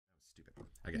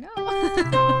again.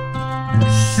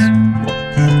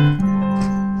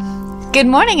 Good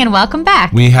morning and welcome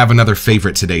back. We have another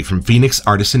favorite today from Phoenix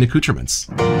Artisan Accoutrements.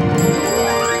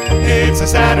 It's a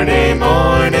Saturday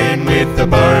morning with the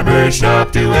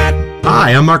Barbershop Duet.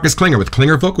 Hi, I'm Marcus Klinger with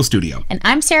Klinger Vocal Studio. And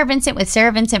I'm Sarah Vincent with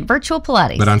Sarah Vincent Virtual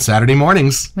Pilates. But on Saturday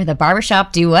mornings, with a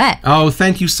Barbershop Duet. Oh,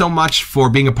 thank you so much for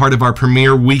being a part of our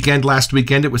premiere weekend last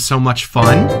weekend. It was so much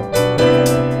fun.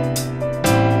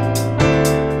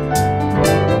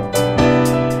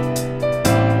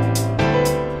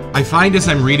 I find as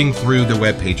I'm reading through the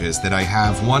web pages that I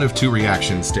have one of two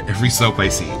reactions to every soap I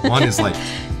see. One is like,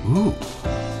 ooh.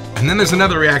 And then there's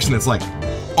another reaction that's like,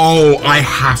 oh, I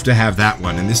have to have that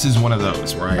one. And this is one of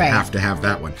those where I have to have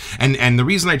that one. And the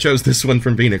reason I chose this one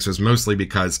from Phoenix was mostly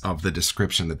because of the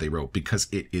description that they wrote, because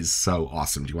it is so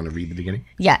awesome. Do you want to read the beginning?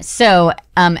 Yeah, so,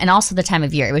 and also the time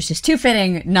of year. It was just too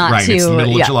fitting not to... Right, it's the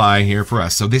middle of July here for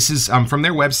us. So this is from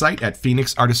their website at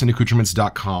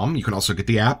phoenixartisanaccoutrements.com. You can also get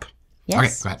the app.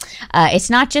 Yes. Okay, go ahead. It's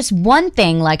not just one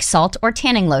thing like salt or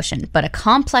tanning lotion, but a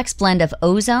complex blend of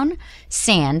ozone,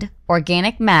 sand,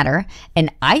 organic matter,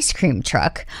 an ice cream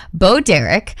truck, Bo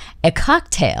Derek, a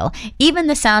cocktail, even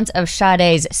the sounds of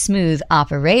Sade's smooth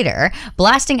operator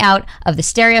blasting out of the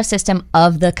stereo system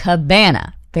of the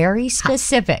cabana. Very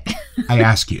specific. I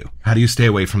ask you, how do you stay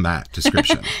away from that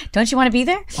description? Don't you want to be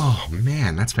there? Oh,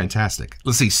 man, that's fantastic.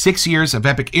 Let's see, 6 years of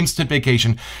epic instant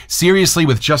vacation. Seriously,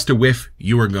 with just a whiff,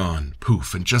 you were gone.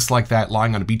 Poof. And just like that,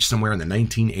 lying on a beach somewhere in the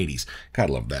 1980s. God,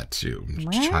 love that, too.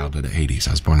 What? Childhood of 80s.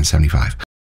 I was born in 75.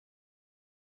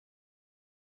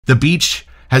 The beach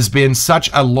has been such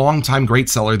a long-time great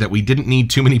seller that we didn't need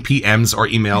too many PMs or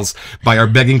emails by our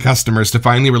begging customers to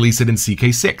finally release it in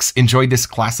CK6. Enjoy this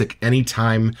classic any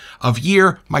time of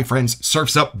year, my friends.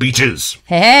 Surfs up beaches.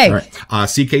 Hey. All right.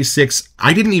 CK6,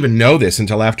 I didn't even know this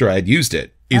until after I had used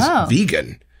it, is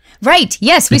vegan. Right.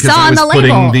 Yes, we Because saw I on was the label.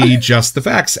 putting the Just the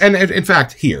Facts. And in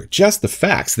fact, here, Just the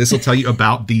Facts. This will tell you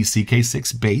about the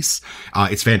CK6 base.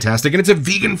 It's fantastic, and it's a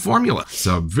vegan formula.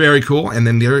 So very cool. And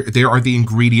then there are the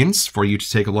ingredients for you to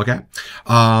take a look at.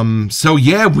 So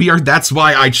yeah, that's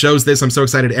why I chose this. I'm so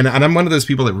excited. And I'm one of those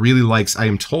people that really likes, I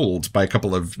am told by a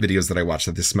couple of videos that I watched,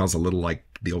 that this smells a little like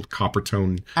the old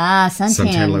Coppertone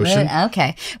suntan lotion.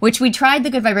 Okay. Which we tried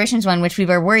the Good Vibrations one, which we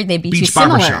were worried they'd be too Beach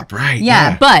similar. Barbershop, right.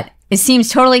 Yeah, but it seems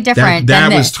totally different.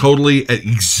 That was totally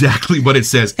exactly what it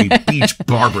says, a beach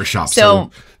barbershop.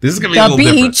 So this is going to be a little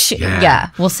beach, different.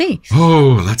 Yeah, we'll see.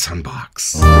 Oh, let's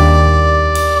unbox.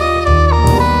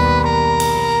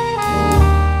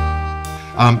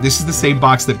 This is the same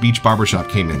box that Beach Barbershop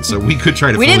came in, so we could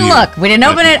try to We didn't look. We didn't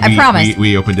open it, I promise.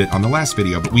 We opened it on the last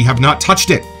video, but we have not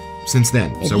touched it since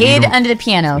then. It hid under the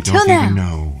piano till now.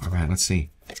 No. All right, let's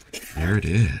see. There it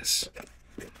is.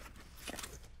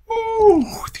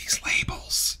 Oh, these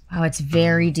labels. Wow, it's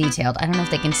very detailed. I don't know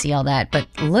if they can see all that, but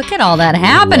look at all that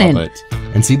happening. Love it.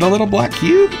 And see the little black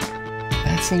cube?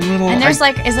 That's a little... And there's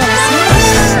like, is that a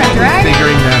snake or a dragon?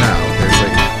 Figuring that out. There's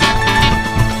like...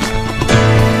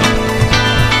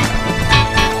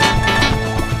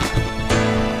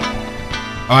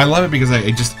 Oh, I love it because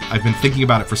I've been thinking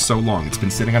about it for so long. It's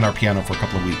been sitting on our piano for a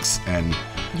couple of weeks, and...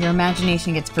 Your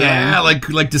imagination gets burned. Yeah,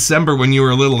 like December when you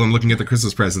were little and looking at the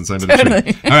Christmas presents under the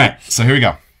tree. All right, so here we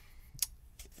go.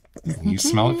 You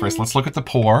smell it first. Let's look at the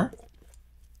pour.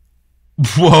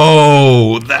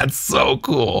 Whoa, that's so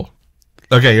cool.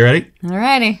 Okay, you ready?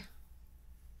 Alrighty.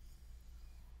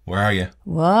 Where are you?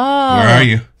 Whoa. Where are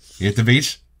you? You at the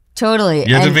beach? Totally.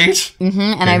 You at the beach? Mm-hmm.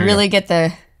 And Okay, I really get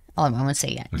the... Oh, I won't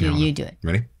say yet. Okay, You do it.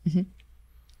 Ready? Mm-hmm.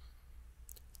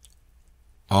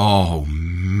 Oh,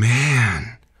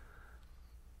 man.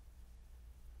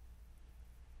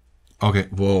 Okay,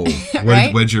 whoa.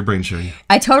 Right? What did your brain show you?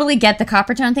 I totally get the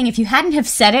Coppertone thing. If you hadn't have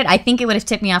said it, I think it would have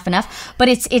tipped me off enough. But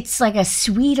it's like a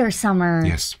sweeter summer.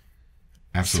 Yes,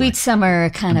 absolutely. Sweet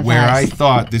summer kind of Where vibes. I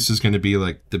thought this was going to be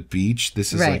like the beach,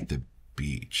 this is Right. like the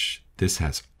beach. This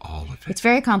has all of it. It's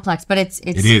very complex, but it's...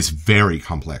 It is very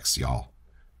complex, y'all.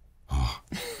 Oh.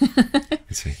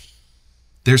 Let's see.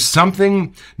 There's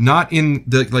something, not in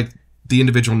the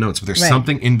individual notes, but there's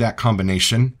something in that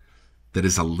combination that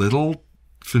is a little...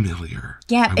 familiar.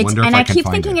 Yeah, I keep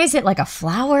thinking, is it like a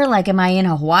flower? Like, am I in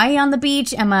Hawaii on the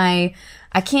beach? I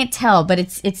can't tell, but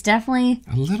it's definitely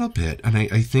a little bit. And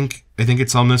I think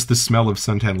it's almost the smell of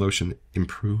suntan lotion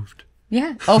improved.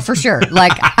 Yeah. Oh, for sure.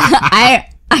 Like I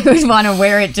would want to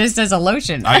wear it just as a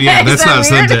lotion. Yeah, that's not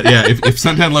weird? suntan. Yeah, if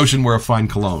suntan lotion were a fine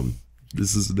cologne,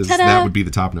 that would be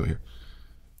the top note here.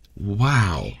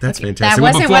 Wow, that's fantastic.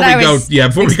 That wasn't what I was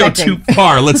before expecting. we go too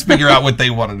far, let's figure out what they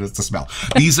wanted us to smell.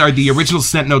 These are the original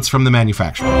scent notes from the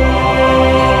manufacturer.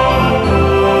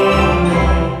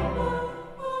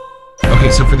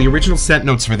 Okay, so for the original scent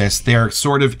notes for this, they're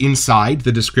sort of inside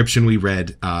the description we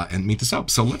read and Meet the Soap.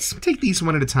 So let's take these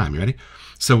one at a time. You ready?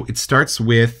 So it starts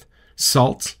with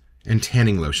salt and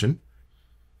tanning lotion.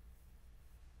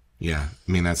 Yeah,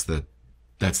 I mean, that's that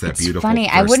beautiful. It's funny.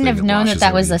 I wouldn't have known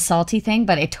that was a salty thing,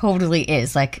 but it totally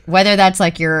is. Like, whether that's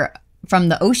like you're from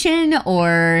the ocean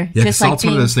or just salt's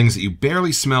like one of those things that you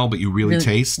barely smell, but you really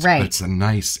taste. Right. But it's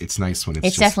nice when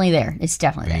it's definitely there. It's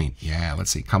definitely there. Yeah,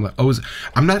 let's see. Ozone.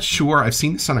 I'm not sure. I've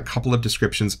seen this on a couple of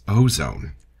descriptions.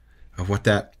 Ozone, of what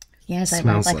that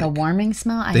smells like a warming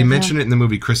smell. They mention it in the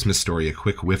movie Christmas Story, a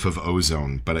quick whiff of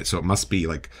ozone, but so it must be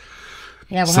like.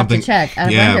 Yeah, we'll have to check.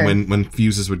 When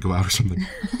fuses would go out or something.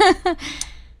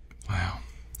 Wow.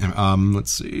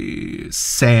 Let's see.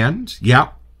 Sand. Yeah.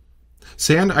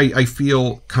 Sand, I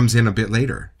feel, comes in a bit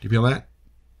later. Do you feel that?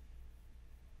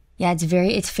 Yeah,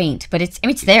 it's faint, but it's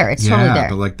there. It's totally there. Yeah,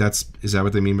 but like is that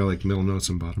what they mean by like middle notes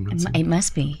and bottom notes? It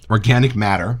must be. Organic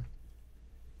matter.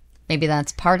 Maybe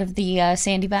that's part of the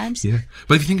sandy vibes. Yeah.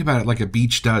 But if you think about it, like a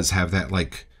beach does have that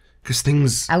like, because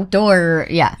things outdoor,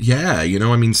 yeah, you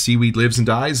know, I mean, seaweed lives and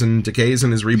dies and decays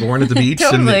and is reborn at the beach.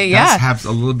 Totally, and it does have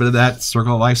a little bit of that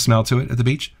circle of life smell to it at the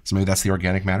beach. So maybe that's the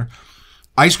organic matter.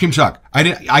 Ice cream truck.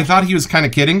 I thought he was kind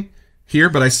of kidding here,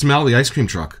 but I smell the ice cream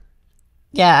truck.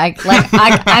 Yeah,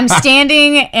 I'm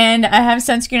standing and I have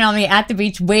sunscreen on me at the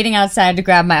beach, waiting outside to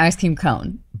grab my ice cream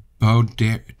cone. Bo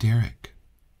Derek.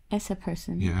 That's a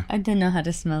person. Yeah, I don't know how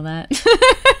to smell that.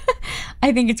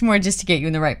 I think it's more just to get you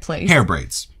in the right place. Hair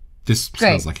braids. This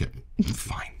smells like it.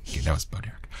 Fine. Okay, that was Bo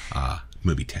Derek.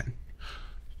 Movie 10.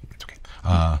 It's okay.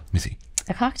 Let me see.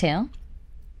 A cocktail.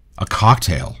 A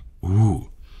cocktail. Ooh.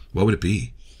 What would it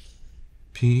be?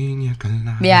 Pina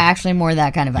colada. Yeah, actually more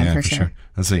that kind of vibe for sure.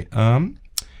 Let's see. And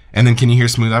then can you hear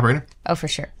Smooth Operator? Oh, for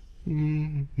sure.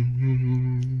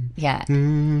 Yeah.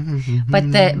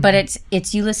 But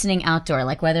it's you listening outdoor,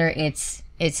 like whether it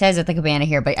says at the cabana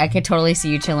here, but I could totally see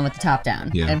you chilling with the top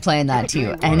down and playing that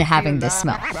too and having this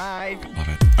smell. Love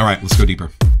it. All right, let's go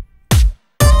deeper.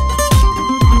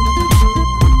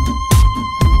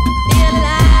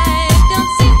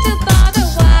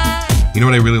 You know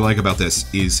what I really like about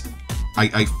this is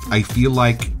I feel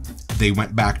like they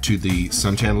went back to the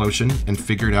suntan lotion and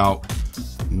figured out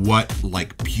what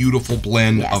like beautiful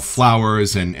blend of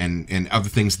flowers and other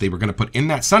things they were going to put in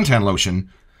that suntan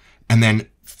lotion. And then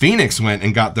Phoenix went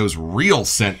and got those real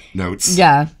scent notes.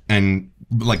 Yeah. And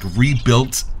like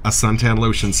rebuilt a suntan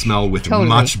lotion smell with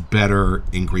much better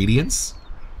ingredients.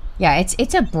 Yeah,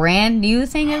 it's a brand new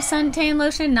thing of suntan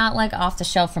lotion, not like off the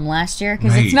shelf from last year,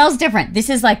 because it smells different. This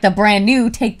is like the brand new,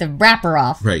 take the wrapper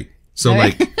off. Right. So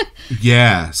like,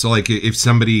 yeah. So like if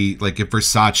somebody, like if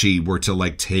Versace were to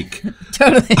like take a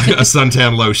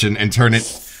suntan lotion and turn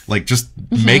it, like just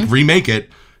remake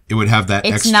it, it would have that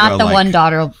it's extra. It's not the like,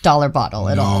 $1 bottle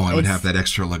at all. No, it would have that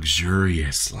extra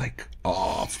luxurious, like,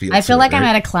 feel. I feel like I'm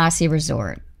at a classy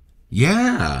resort.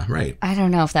 Yeah, right. I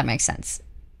don't know if that makes sense.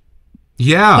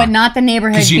 Yeah. But not the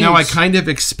neighborhood beach. Because, I kind of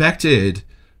expected,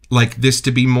 like, this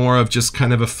to be more of just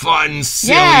kind of a fun,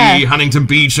 silly Huntington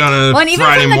Beach on a Friday morning.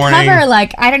 Even from the cover,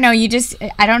 like, I don't know,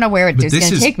 I don't know where it's going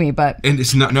to take me, but. And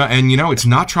it's not, it's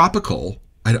not tropical.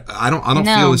 I don't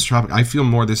feel it's tropical. I feel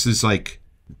more this is, like,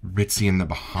 ritzy in the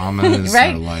Bahamas.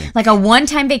 Right? Or like a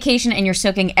one-time vacation and you're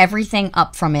soaking everything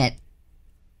up from it.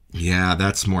 Yeah,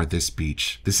 that's more this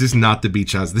beach. This is not the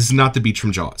beach house. This is not the beach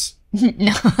from Jaws.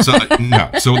 No.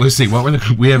 So let's see.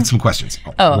 We have some questions.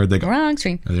 Where'd they go? Wrong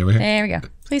screen. There we go.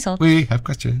 Please hold. We have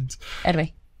questions.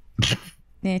 Anyway.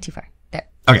 Too far. There.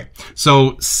 Okay.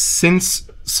 So since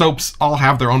soaps all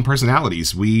have their own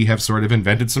personalities, we have sort of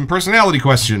invented some personality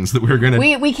questions that we're going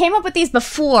to... We came up with these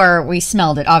before we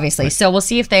smelled it, obviously. Right. So we'll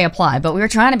see if they apply. But we were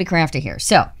trying to be crafty here.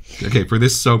 So. Okay. For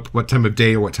this soap, what time of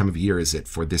day or what time of year is it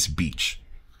for this beach?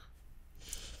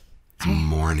 It's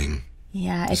morning.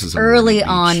 Yeah, it's early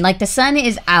on. Like the sun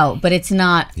is out, but it's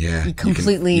not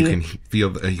completely... You can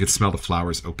feel, you can smell the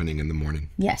flowers opening in the morning.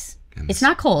 Yes. It's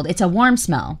not cold. It's a warm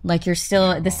smell. Like you're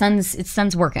still, the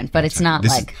sun's working, but it's not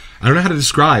like... I don't know how to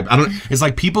describe. It's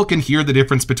like people can hear the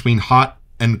difference between hot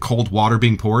and cold water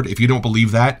being poured. If you don't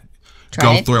believe that,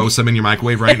 throw some in your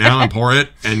microwave right now and pour it.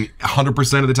 And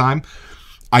 100% of the time,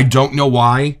 I don't know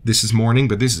why this is morning,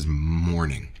 but this is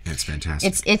morning. It's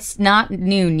fantastic. It's not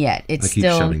noon yet. It's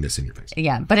still shoving this in your face.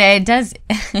 Yeah, but it does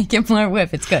give more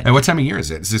whiff. It's good. And what time of year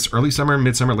is it? Is this early summer,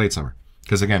 midsummer, late summer?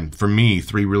 Because again, for me,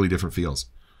 3 really different feels.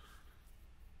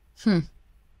 More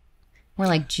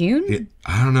like June?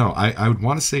 I don't know. I would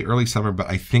want to say early summer, but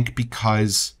I think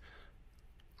because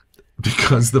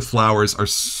because the flowers are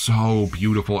so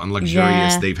beautiful and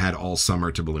luxurious. Yeah. They've had all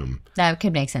summer to bloom. That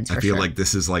could make sense. I feel like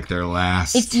this is like their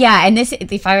last. And this,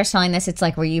 if I was telling this, it's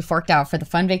like where you forked out for the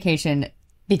fun vacation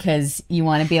because you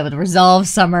want to be able to resolve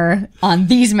summer on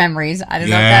these memories. I don't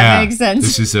know if that makes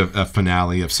sense. This is a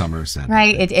finale of summer scent.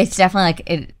 Right. It's definitely like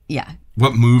it. Yeah.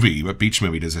 What beach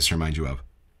movie does this remind you of?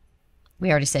 We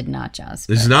already said not Jaws.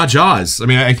 This is not Jaws. I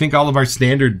mean, I think all of our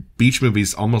standard beach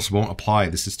movies almost won't apply.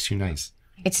 This is too nice.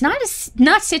 It's not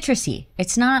citrusy.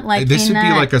 It's not like this would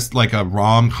be like a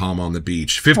rom-com on the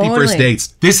beach. 50 Totally. First Dates.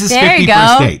 This is There 50 you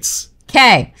First go. Dates.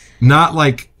 Okay. Not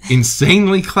like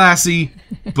insanely classy,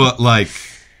 but like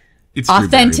it's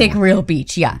Authentic real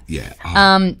beach. Yeah. Yeah.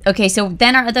 Okay. So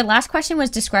then the last question was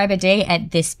describe a day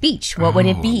at this beach. What would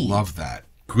it be? I love that.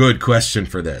 Good question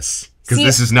for this. Because See-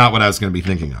 this is not what I was going to be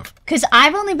thinking of. Because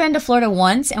I've only been to Florida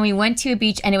once, and we went to a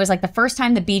beach, and it was like the first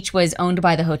time the beach was owned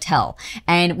by the hotel.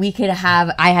 And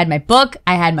I had my book,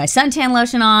 I had my suntan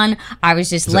lotion on, I was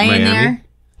just laying there.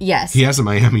 Yes. He has a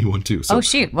Miami one too. So. Oh,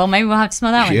 shoot. Well, maybe we'll have to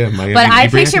smell that one. Yeah, Miami. But I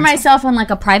Abraham. picture myself on like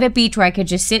a private beach where I could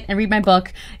just sit and read my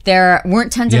book. There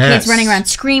weren't tons of kids running around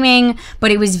screaming,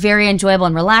 but it was very enjoyable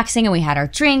and relaxing, and we had our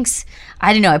drinks.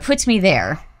 I don't know. It puts me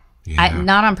there. Yeah.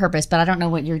 Not on purpose, but I don't know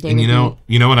what your day would be.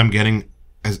 You know what I'm getting?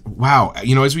 As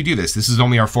we do this is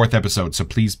only our 4th episode, so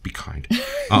please be kind.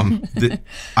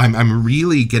 I'm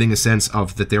really getting a sense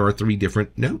of that there are 3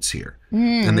 different notes here,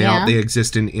 and they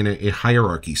exist in a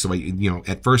hierarchy. So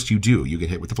at first you get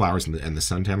hit with the flowers and the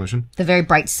suntan lotion, The very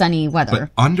bright sunny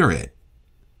weather. but under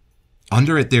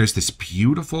it there's this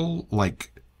beautiful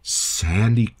like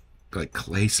sandy like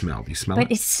clay smell. Do you smell it?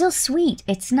 But it's still sweet.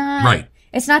 It's not Right.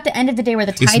 It's not the end of the day where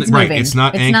the It's tide's right. moving. It's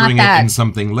not anchoring that. it in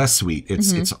something less sweet.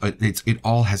 It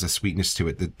all has a sweetness to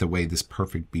it the way this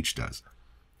perfect beach does.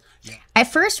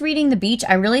 At first reading the beach,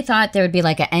 I really thought there would be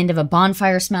like an end of a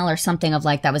bonfire smell or something of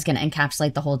like that was going to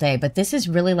encapsulate the whole day. But this is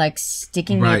really like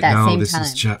sticking me at that same this time.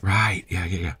 is just right.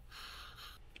 Yeah.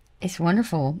 It's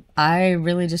wonderful. I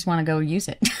really just want to go use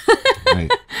it. Right.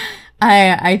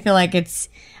 I feel like it's.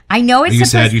 I know it's. Are you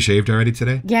sad you shaved already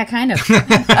today? Yeah, kind of.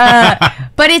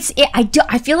 But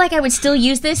I feel like I would still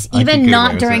use this even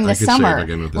not during the summer.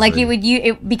 Like it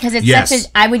would because it's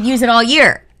I would use it all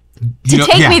year to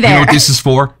take me there. You know what this is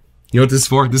for?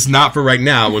 This is not for right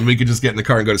now when we could just get in the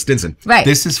car and go to Stinson. Right.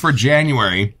 This is for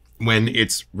January when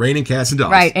it's raining cats and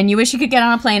dogs. Right, and you wish you could get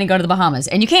on a plane and go to the Bahamas,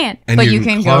 and you can't, And but you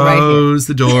can go right here. close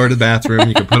the door to the bathroom.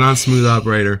 You can put on Smooth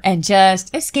Operator. And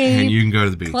just escape. And you can go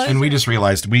to the beach. Close And we it. just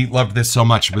realized we loved this so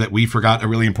much that we forgot a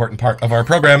really important part of our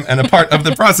program and a part of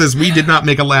the process. We did not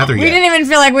make a lather yet. We didn't even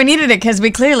feel like we needed it because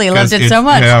we clearly loved it so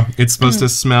much. Yeah, it's supposed to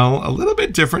smell a little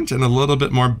bit different and a little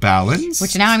bit more balanced.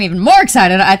 Which now I'm even more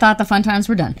excited. I thought the fun times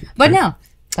were done. But no.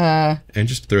 And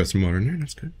just throw some water in there.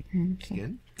 That's good. Okay.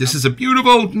 This is a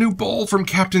beautiful new bowl from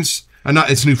Captain's.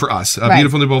 It's new for us. A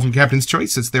beautiful new bowl from Captain's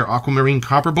Choice. It's their aquamarine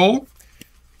copper bowl.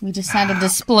 We decided to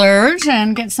splurge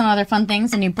and get some other fun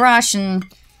things, a new brush and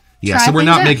Yeah, try so we're things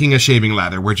not out. making a shaving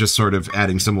lather. We're just sort of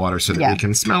adding some water so that we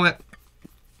can smell it.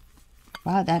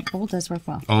 Wow, that bowl does work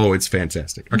well. Oh, it's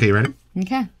fantastic. Okay, you ready?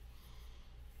 Okay.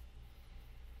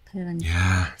 Put it on.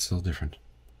 Yeah, it's a little different.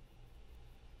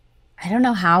 I don't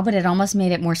know how, but it almost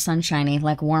made it more sunshiny,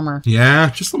 like warmer. Yeah,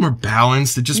 just a little more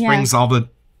balanced. It just Yeah. brings all the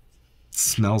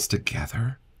smells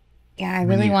together. Yeah, I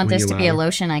really want when this you to be a lather.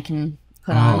 lotion I can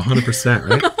put Oh, on. 100%,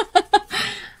 right?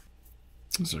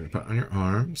 So you put it on your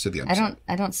arm. So the other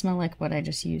I don't smell like what I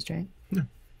just used, right? No.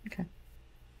 Okay.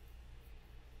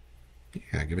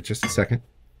 Yeah, give it just a second.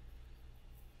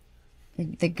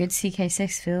 The good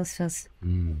CK6 feels.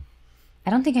 I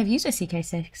don't think I've used a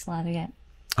CK6 lather yet.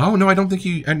 Oh, no, I don't think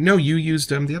you... no, you used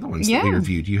the other ones that we Yeah.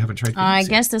 reviewed. You haven't tried I these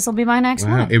yet. guess this will be my next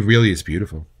Wow, one. it really is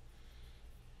beautiful.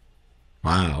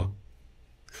 Wow.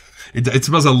 It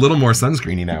smells a little more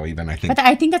sunscreeny now, even, I think. But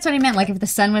I think that's what I meant. Like if the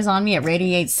sun was on me, it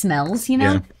radiates smells, you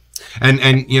know? Yeah.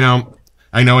 And you know,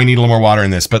 I know I need a little more water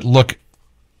in this, but look...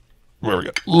 Where we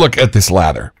go. Look at this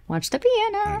lather. Watch the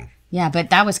piano. Yeah, but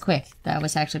that was quick. That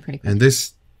was actually pretty quick. And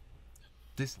this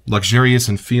luxurious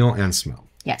in feel and smell.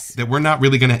 Yes. That we're not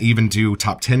really going to even do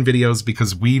top 10 videos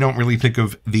because we don't really think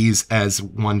of these as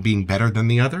one being better than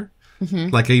the other. Mm-hmm.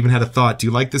 Like I even had a thought, do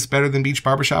you like this better than Beach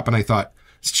Barbershop? And I thought,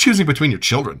 it's choosing between your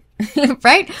children.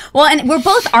 Right? Well, and we're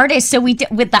both artists, so with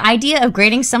the idea of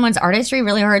grading someone's artistry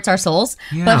really hurts our souls.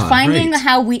 Yeah, but finding right.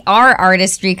 how our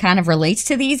artistry kind of relates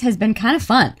to these has been kind of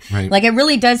fun. Right. Like it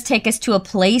really does take us to a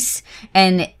place,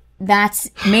 and that's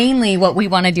mainly what we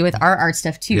want to do with our art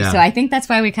stuff too. Yeah. So I think that's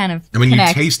why we kind of And when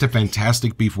connect. you taste a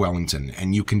fantastic beef Wellington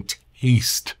and you can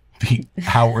taste the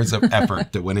hours of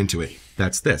effort that went into it.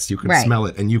 That's this. You can smell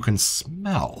it, and you can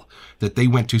smell that they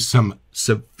went to some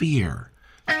severe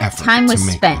effort. Time was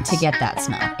to spent to get that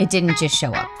smell. It didn't just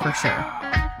show up, for sure.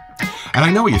 And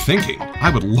I know what you're thinking. I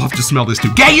would love to smell this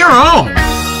too. Get your own!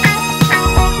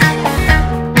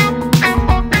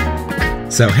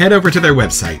 So head over to their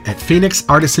website at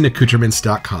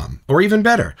phoenixartisanaccoutrements.com. Or even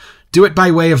better, do it by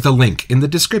way of the link in the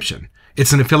description.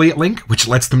 It's an affiliate link, which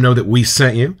lets them know that we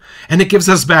sent you, and it gives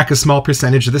us back a small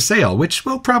percentage of the sale, which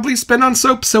we'll probably spend on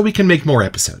soap so we can make more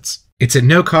episodes. It's at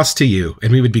no cost to you,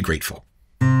 and we would be grateful.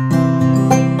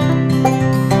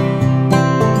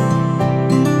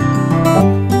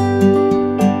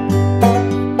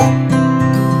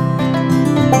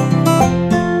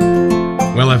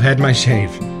 Well, I've had my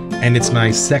shave, and it's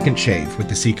my second shave with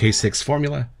the CK6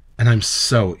 formula, and I'm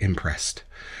so impressed.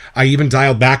 I even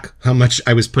dialed back how much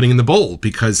I was putting in the bowl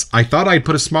because I thought I'd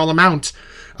put a small amount,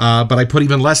 but I put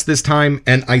even less this time,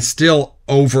 and I still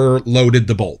overloaded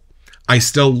the bowl. I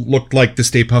still looked like the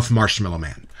Stay Puft Marshmallow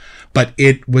Man, but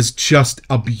it was just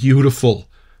a beautiful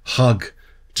hug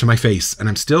to my face, and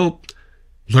I'm still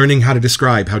learning how to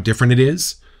describe how different it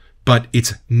is, but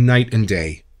it's night and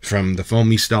day from the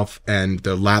foamy stuff and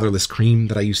the latherless cream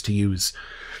that I used to use.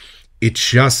 It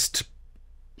just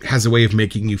has a way of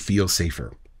making you feel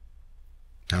safer.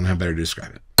 I don't know how better to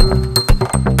describe it.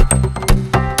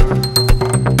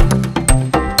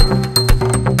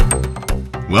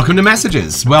 Welcome to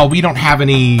Messages. Well, we don't have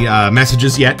any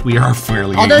messages yet. We are a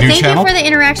fairly new channel. Thank you for the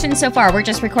interaction so far. We're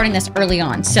just recording this early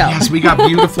on, so. Yes, we got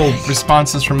beautiful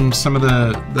responses from some of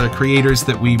the creators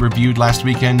that we reviewed last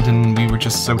weekend, and we were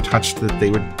just so touched that they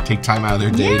would take time out of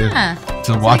their day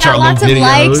to watch our little videos.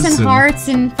 Lots of likes and hearts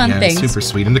and fun things. Super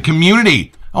sweet. And the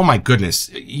community. Oh my goodness,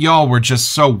 y'all were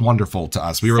just so wonderful to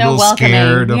us. We were a little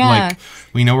scared of like,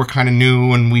 we know we're kind of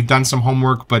new and we've done some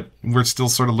homework, but we're still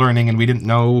sort of learning and we didn't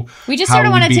know. We just sort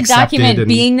of wanted to document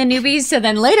being the newbies, so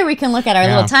then later we can look at our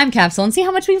little time capsule and see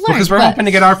how much we've learned. Because we're hoping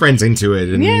to get our friends into it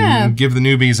and give the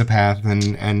newbies a path.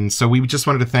 And so we just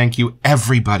wanted to thank you.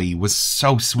 Everybody was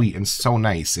so sweet and so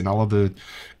nice in all of the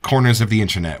corners of the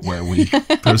internet where we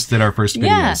posted our first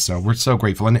videos. So we're so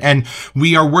grateful. And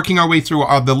we are working our way through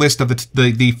the list of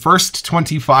the first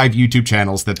 25 YouTube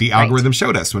channels that the algorithm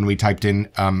showed us when we typed in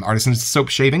Artisan Soap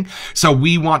Shaving. So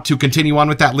we want to continue on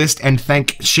with that list and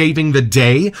thank Shaving the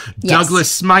Day,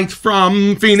 Douglas Smythe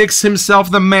from Phoenix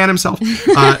himself, the man himself,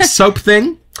 Soap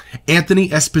Thing, Anthony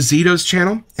Esposito's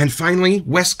channel, and finally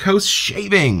West Coast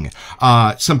Shaving.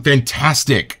 Some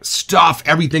fantastic stuff,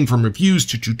 everything from reviews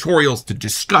to tutorials to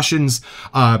discussions.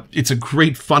 It's a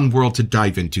great fun world to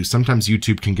dive into. Sometimes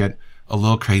YouTube can get a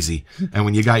little crazy, and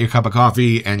when you got your cup of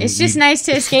coffee and it's just nice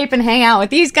to escape and hang out with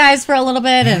these guys for a little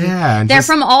bit, and they're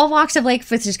from all walks of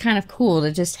life, which is kind of cool to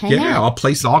just hang out. All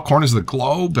places, all corners of the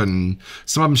globe, and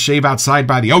some of them shave outside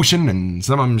by the ocean, and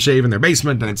some of them shave in their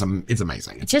basement, and it's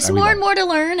amazing. Just more and more to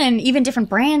learn, and even different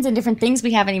brands and different things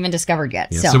we haven't even discovered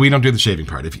yet. So we don't do the shaving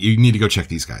part. If you need to go check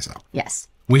these guys out. Yes.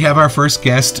 We have our first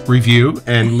guest review,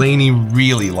 and Lainey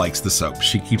really likes the soap.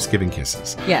 She keeps giving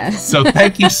kisses. Yes. So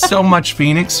thank you so much,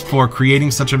 Phoenix, for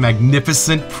creating such a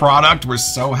magnificent product. We're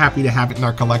so happy to have it in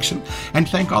our collection. And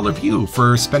thank all of you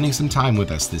for spending some time with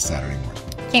us this Saturday morning.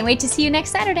 Can't wait to see you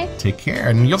next Saturday. Take care,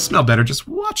 and you'll smell better just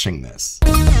watching this.